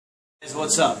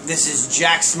What's up? This is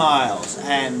Jack Smiles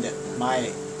and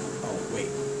my... Oh,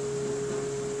 wait.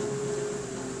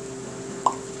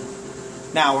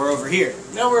 Now we're over here.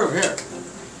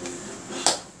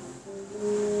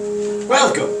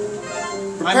 Welcome.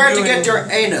 Prepare to get your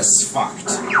anus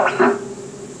fucked.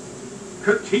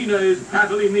 Katina is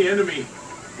battling the enemy.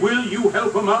 Will you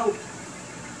help him out?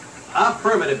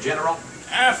 Affirmative, General.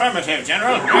 Affirmative,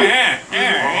 General. There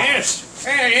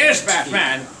he is,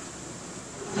 Batman.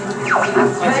 Hang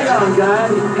on,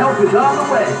 guys. Help is on the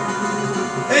way.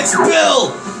 It's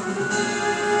Bill!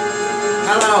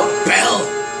 Hello, Bill.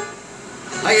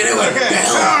 How you doing,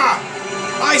 Bill?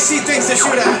 I see things to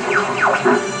shoot at.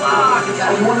 Ah,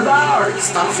 that's one of ours.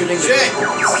 Stop shooting the Shit.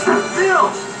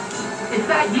 Bill, is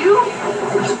that you?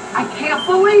 I can't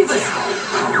believe it.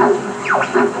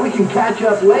 We can catch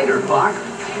up later, Fox.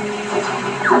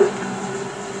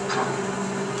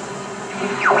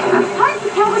 Hard to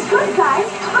tell the good guys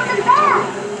from the bad.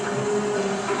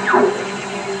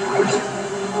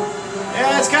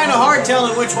 Yeah, it's kind of hard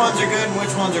telling which ones are good and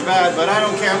which ones are bad, but I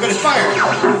don't care. I'm gonna fire.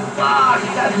 Fox,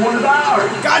 that's one of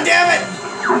ours. God damn it!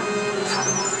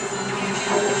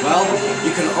 Well,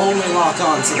 you can only lock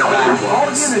on to the bad All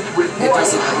ones. units It report.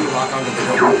 doesn't let you lock onto the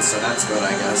good ones, so that's good,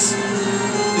 I guess.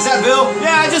 Is that Bill?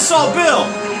 Yeah, I just saw Bill.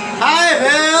 Hi,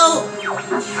 Bill!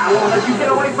 I won't let you get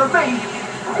away from me.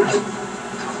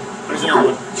 There's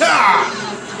another one. Ah!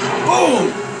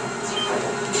 Boom!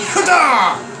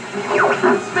 Ha-da!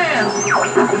 Man,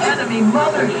 enemy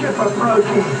mothership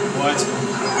approaching. What?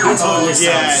 You totally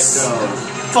sound yes. stoned.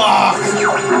 Fuck!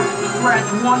 Scratch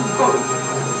one foot.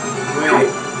 Wait.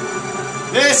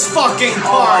 This fucking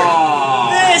part!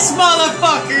 Oh. This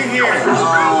motherfucker here!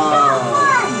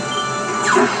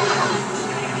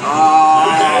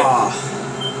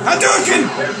 Hadouken!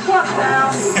 There's one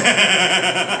down.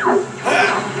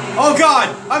 Oh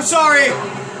god! I'm sorry!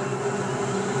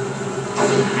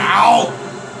 Ow!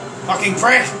 Fucking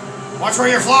prick! Watch where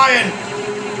you're flying!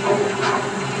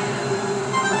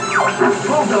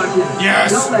 Bulldog you.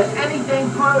 Yes. Don't let anything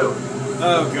through.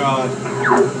 Oh god.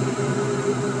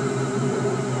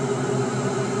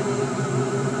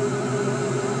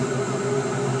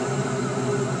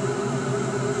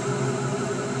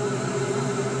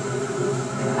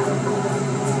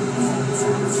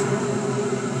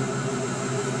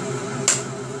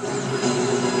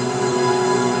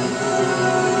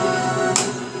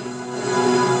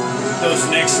 Those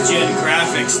next-gen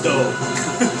graphics, though.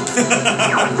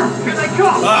 Here they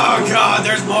come. Oh god,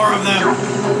 there's more of them.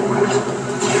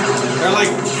 They're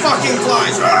like fucking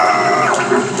flies.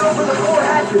 Over the 4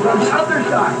 hatches on the other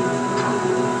side.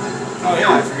 Oh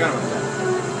yeah, I forgot about that.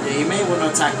 Yeah, you may want to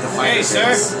attack the fighter. Hey,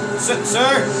 sir.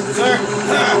 Sir.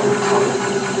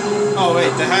 Oh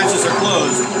wait, the hatches are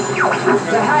closed.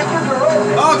 The hatches are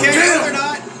open. Okay, no, they're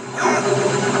not.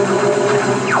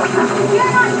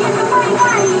 You're not getting away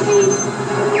that easy.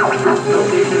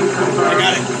 I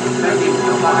got it.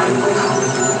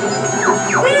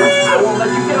 I won't let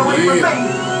you get away from me.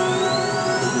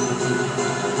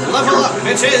 Level up,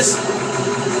 bitches.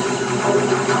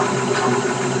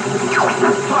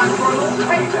 Time for a little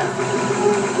payback.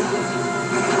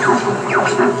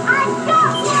 I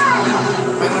got one.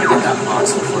 I'm gonna get that box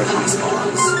before it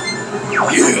respawns.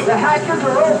 Yeah. The hatches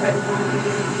are open.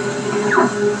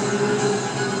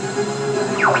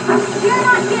 You're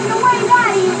not getting away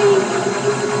that easy.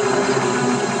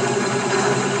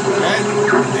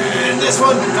 And this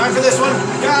one. Time for this one.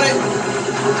 Got it.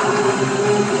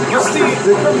 What's the...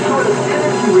 There's some sort of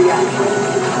energy reaction.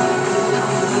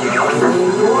 The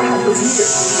door has appeared.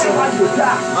 They like to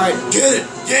attack. Alright, get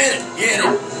it!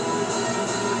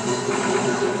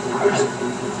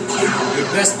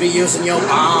 You'd best be using your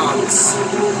bombs.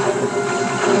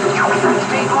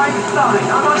 Hey, Einstein,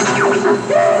 I'm on.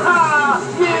 Ah!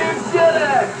 You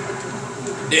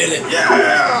did it!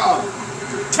 Yeah!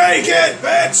 Take it,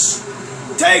 bitch!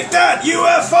 Take that,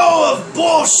 UFO of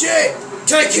bullshit!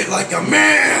 Take it like a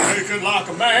man! Take it like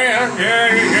a man,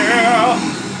 yeah!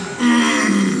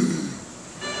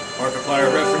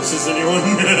 Markiplier references, anyone?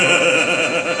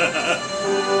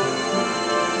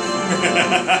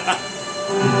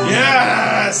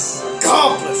 Yes!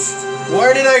 Accomplished!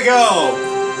 Where did I go?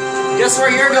 Guess where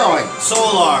you're going?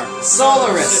 Solar.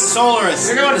 Solaris. Solaris.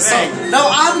 You're going to Hey. No,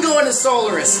 I'm going to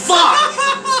Solaris. Fuck!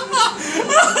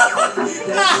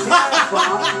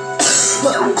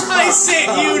 I sent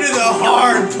you to the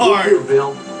hard part. You,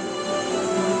 Bill.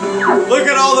 Look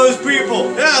at all those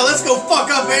people. Yeah, let's go fuck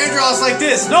up Andros like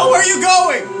this. No, where are you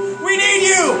going? We need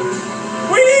you.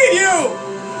 We need you.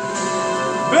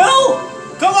 Bill?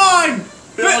 Come on.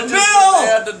 Bill.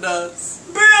 abandoned us.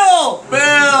 Bill.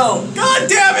 Bill! God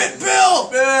damn it, Bill.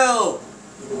 Bill!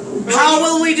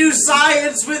 we do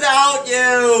science without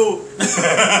you?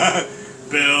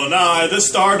 Bill Nye, the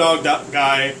Star Dog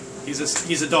guy.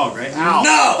 He's a dog, right? Ow.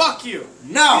 No! Fuck you!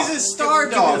 No! He's a Star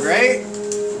Dog, right?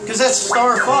 Because that's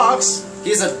Star Fox.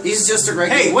 He's just a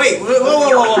regular. Hey, wait! Whoa!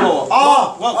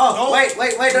 Oh, wait,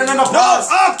 no, No! pause.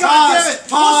 Oh, God damn it!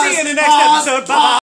 We'll see you in the next episode. Bye.